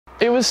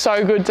It was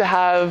so good to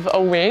have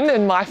a win,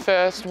 and my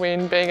first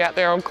win being out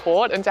there on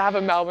court, and to have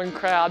a Melbourne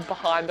crowd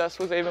behind us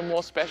was even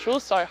more special.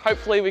 So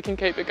hopefully we can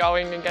keep it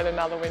going and get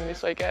another win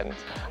this weekend.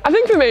 I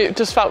think for me it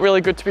just felt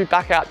really good to be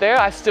back out there.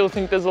 I still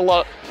think there's a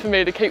lot for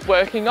me to keep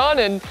working on,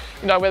 and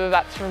whether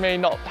that's for me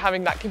not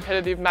having that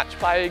competitive match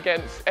play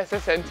against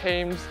SSN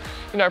teams,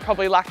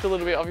 probably lacked a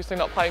little bit, obviously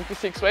not playing for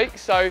 6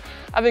 weeks. So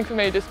I think for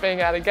me just being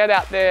able to get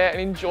out there and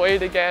enjoy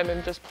it again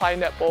and just play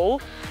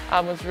netball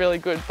was really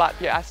good. But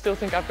yeah, I still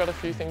think I've got a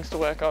few things to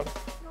work on.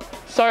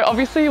 So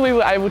obviously we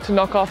were able to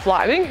knock off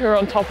Lightning, who are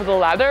on top of the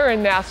ladder,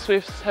 and now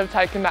Swifts have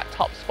taken that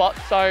top spot.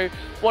 So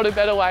what a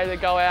better way to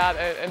go out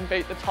and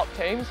beat the top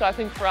team. So I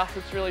think for us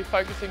it's really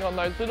focusing on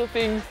those little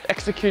things,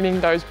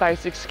 executing those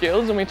basic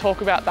skills, and we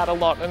talk about that a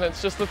lot, and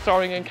it's just the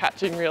throwing and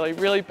catching,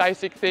 really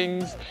basic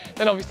things.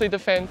 Then obviously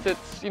defence,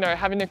 it's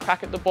having a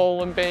crack at the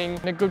ball and being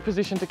in a good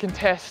position to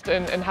contest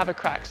and have a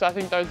crack. So I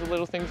think those are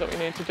little things that we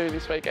need to do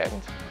this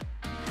weekend.